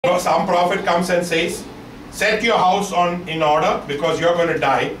some prophet comes and says, set your house in order because you're going to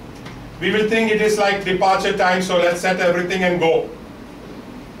die, we will think it is like departure time, so let's set everything and go.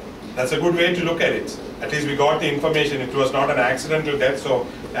 That's a good way to look at it. At least we got the information. It was not an accidental death, so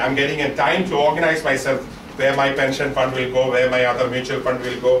I'm getting a time to organize myself, where my pension fund will go, where my other mutual fund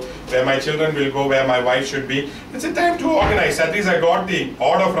will go, where my children will go, where my wife should be. It's a time to organize. At least I got the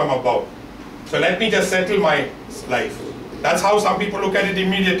order from above. So let me just settle my life. That's how some people look at it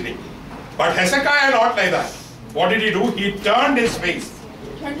immediately. But Hezekiah not like that. What did he do? He turned his face.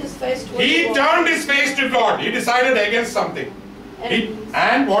 He turned his face to God. He decided against something.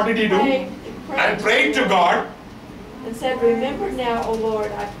 And what did he do? And prayed to God. And said, remember now, O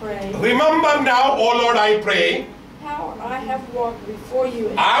Lord, I pray. Remember now, O Lord, I pray. How I have walked before you.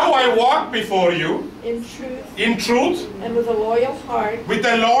 How I walked before you. In truth. In truth. And with a loyal heart. With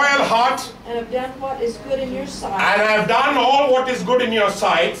a loyal heart. And have done what is good in your sight. And I have done all what is good in your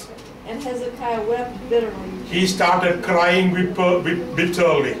sight. And Hezekiah wept bitterly. He started crying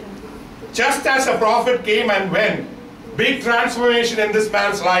bitterly. Just as a prophet came and went, big transformation in this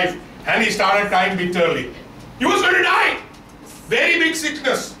man's life, and he started crying bitterly. He was going to die. Very big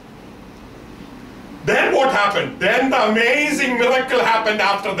sickness. Then what happened? Then the amazing miracle happened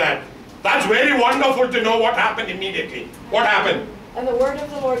after that. That's very wonderful to know what happened immediately. What happened? And the word of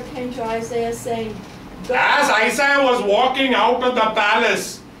the Lord came to Isaiah saying, as Isaiah was walking out of the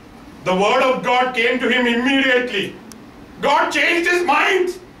palace, the word of God came to him immediately. God changed his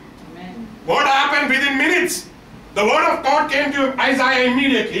mind. Amen. What happened within minutes? The word of God came to Isaiah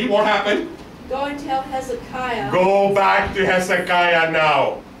immediately. What happened? Go and tell Hezekiah. Go back to Hezekiah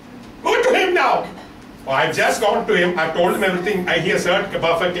now. Go to him now. Oh, I've just gone to him. I've told him everything. He has heard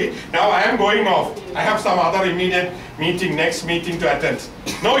perfectly. Now I am going off. I have some other immediate meeting, next meeting to attend.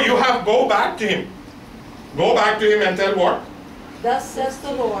 No, you have go back to him. Go back to him and tell what? Thus says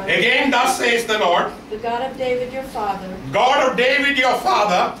the Lord. Again, thus says the Lord. The God of David your father. God of David your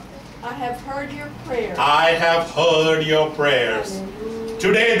father. I have heard your prayers. I have heard your prayers. Hallelujah.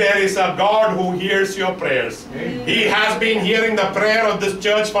 Today there is a God who hears your prayers. Amen. He has been hearing the prayer of this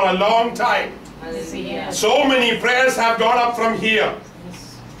church for a long time. Hallelujah. So many prayers have gone up from here.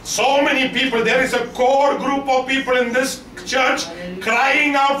 So many people. There is a core group of people in this church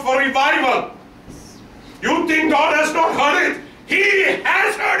crying out for revival. You think God has not heard it? He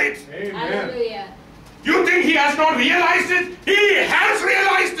has heard it. Amen. Hallelujah. You think He has not realized it? He has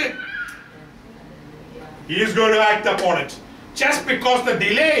realized it. He is going to act upon it. Just because the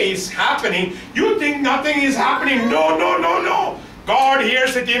delay is happening, you think nothing is happening. No, no, no, no. God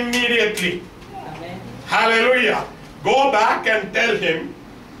hears it immediately. Amen. Hallelujah. Go back and tell him.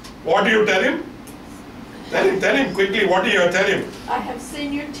 What do you tell him? Tell him quickly. What do you tell him? I have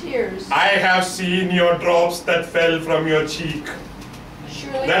seen your tears. I have seen your drops that fell from your cheek.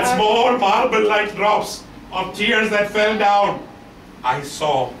 Surely That small marble-like drops of tears that fell down. I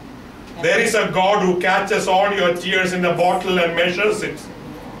saw. There is a God who catches all your tears in a bottle and measures it.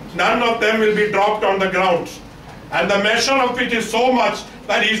 None of them will be dropped on the ground. And the measure of it is so much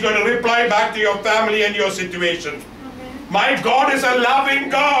that He's going to reply back to your family and your situation. My God is a loving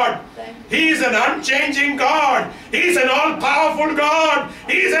God. He is an unchanging God. He is an all-powerful God.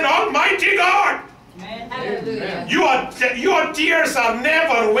 He is an almighty God. Hallelujah. Your tears are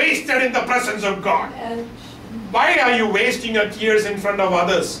never wasted in the presence of God. Why are you wasting your tears in front of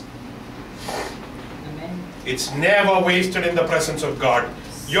others? It's never wasted in the presence of God.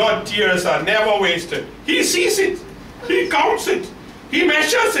 Your tears are never wasted. He sees it. He counts it. He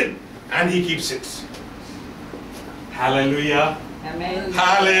measures it. And He keeps it. Hallelujah. Amen.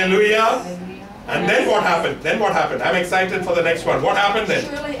 Hallelujah. And then what happened? Then what happened? I'm excited for the next one. What happened then?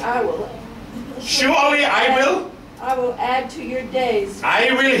 Surely I will. Surely I will. I will add to your days.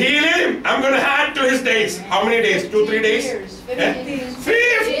 I will heal him. I'm going to add to his days. How many days? 2, 3 days? Years.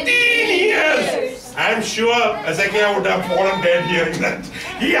 15 years. I'm sure Hezekiah would have fallen dead hearing that.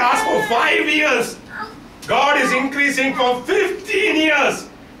 He asked for 5 years. God is increasing for 15 years.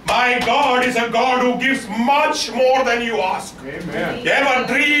 My God is a God who gives much more than you ask. Amen. You ever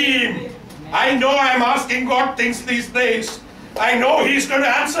dream? I know I'm asking God things these days. I know He's going to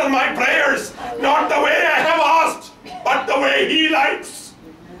answer my prayers. Not the way I have asked, but the way He likes.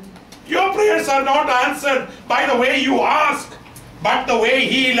 Your prayers are not answered by the way you ask, but the way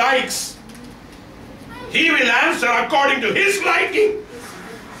He likes. He will answer according to His liking.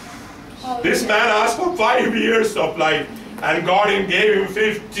 This man asked for 5 years of life, and God gave him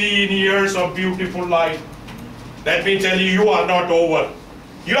 15 years of beautiful life. Let me tell you, you are not over.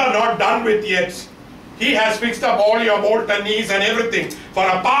 You are not done with yet. He has fixed up all your molten knees and everything for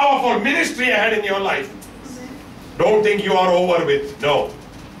a powerful ministry ahead in your life. Don't think you are over with. No.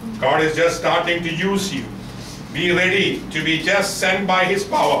 God is just starting to use you. Be ready to be just sent by His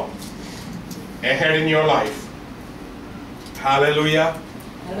power ahead in your life. Hallelujah.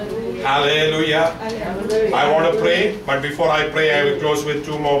 Hallelujah. Hallelujah. Hallelujah. I want to pray, but before I pray, I will close with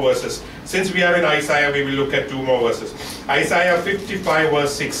 2 more verses. Since we are in Isaiah, we will look at 2 more verses. Isaiah 55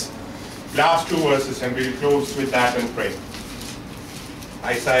 verse 6. Last 2 verses, and we will close with that and pray.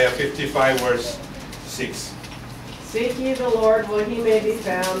 Isaiah 55 verse 6. Seek ye the Lord while he may be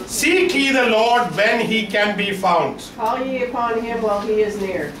found. Seek ye the Lord when He can be found. Call ye upon him while he is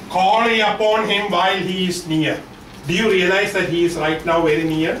near. Call ye upon Him while He is near. Do you realize that He is right now very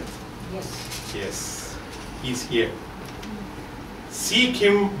near? Yes. Yes, He's here. Seek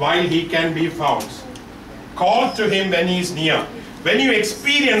Him while He can be found. Call to Him when He is near. When you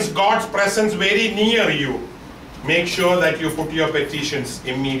experience God's presence very near you, make sure that you put your petitions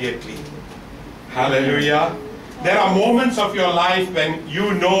immediately. Hallelujah. There are moments of your life when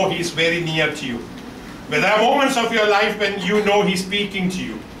you know He's very near to you. But there are moments of your life when you know He's speaking to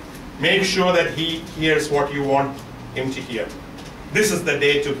you. Make sure that He hears what you want Him to hear. This is the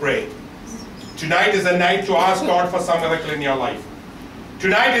day to pray. Tonight is a night to ask God for some miracle in your life.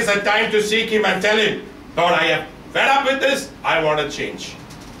 Tonight is a time to seek Him and tell Him, Lord, I am fed up with this. I want to change.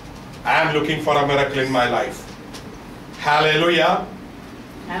 I am looking for a miracle in my life. Hallelujah.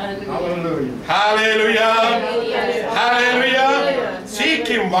 Hallelujah. Hallelujah. Hallelujah. Hallelujah. Seek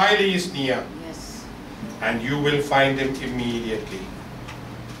Him while He is near, Yes. and you will find Him immediately.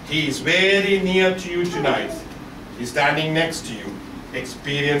 He is very near to you tonight. He's standing next to you.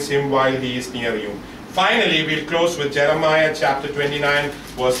 Experience Him while He is near you. Finally, we'll close with Jeremiah chapter 29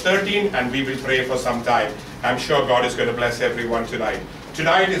 verse 13, and we will pray for some time. I'm sure God is going to bless everyone tonight.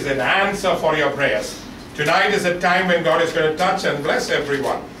 Tonight is an answer for your prayers. Tonight is a time when God is going to touch and bless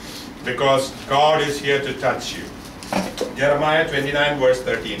everyone, because God is here to touch you. Jeremiah 29 verse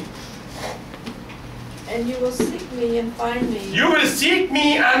 13. And you will seek me and find me. You will seek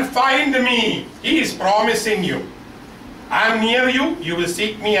me and find me. He is promising you. I am near you. You will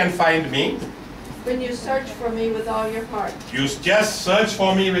seek me and find me. When you search for me with all your heart. You just search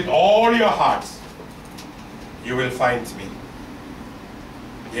for me with all your hearts. You will find me.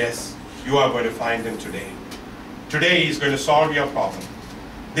 Yes, you are going to find Him today. Today He is going to solve your problem.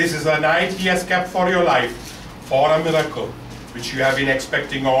 This is a night He has kept for your life, for a miracle which you have been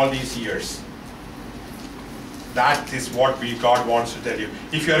expecting all these years. That is what God wants to tell you.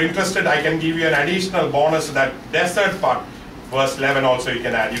 If you are interested, I can give you an additional bonus to that desert part. Verse 11 also you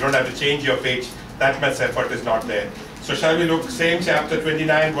can add. You don't have to change your page. That much effort is not there. So shall we look, same chapter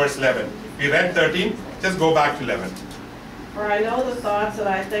 29 verse 11. We read 13, just go back to 11. For I know the thoughts that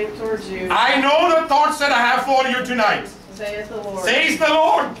I think towards you, I know the thoughts that I have for you tonight, saith the Lord. says the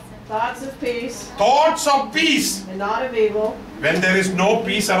Lord. Thoughts of peace Thoughts of peace. and not of evil, When there is no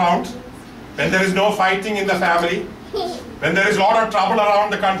peace around, when there is no fighting in the family, when there is a lot of trouble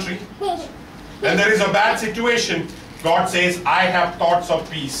around the country, when there is a bad situation, God says, I have thoughts of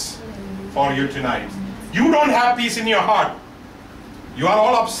peace for you tonight. You don't have peace in your heart. You are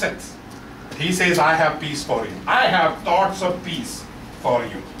all upset. He says, I have peace for you. I have thoughts of peace for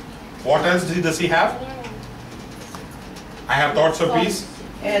you. What else does He have? I have thoughts of peace.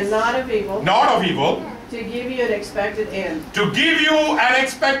 and not of evil, Not of evil. to give you an expected end. To give you an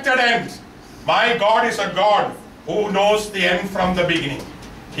expected end. My God is a God who knows the end from the beginning.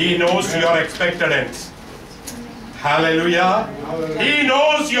 He knows your expected ends. Hallelujah. He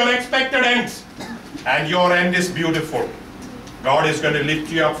knows your expected end. And your end is beautiful. God is going to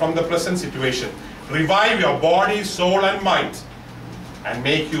lift you up from the present situation. Revive your body, soul and mind. And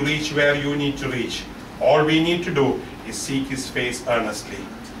make you reach where you need to reach. All we need to do is seek His face earnestly.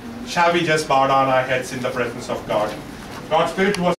 Shall we just bow down our heads in the presence of God? God's Spirit was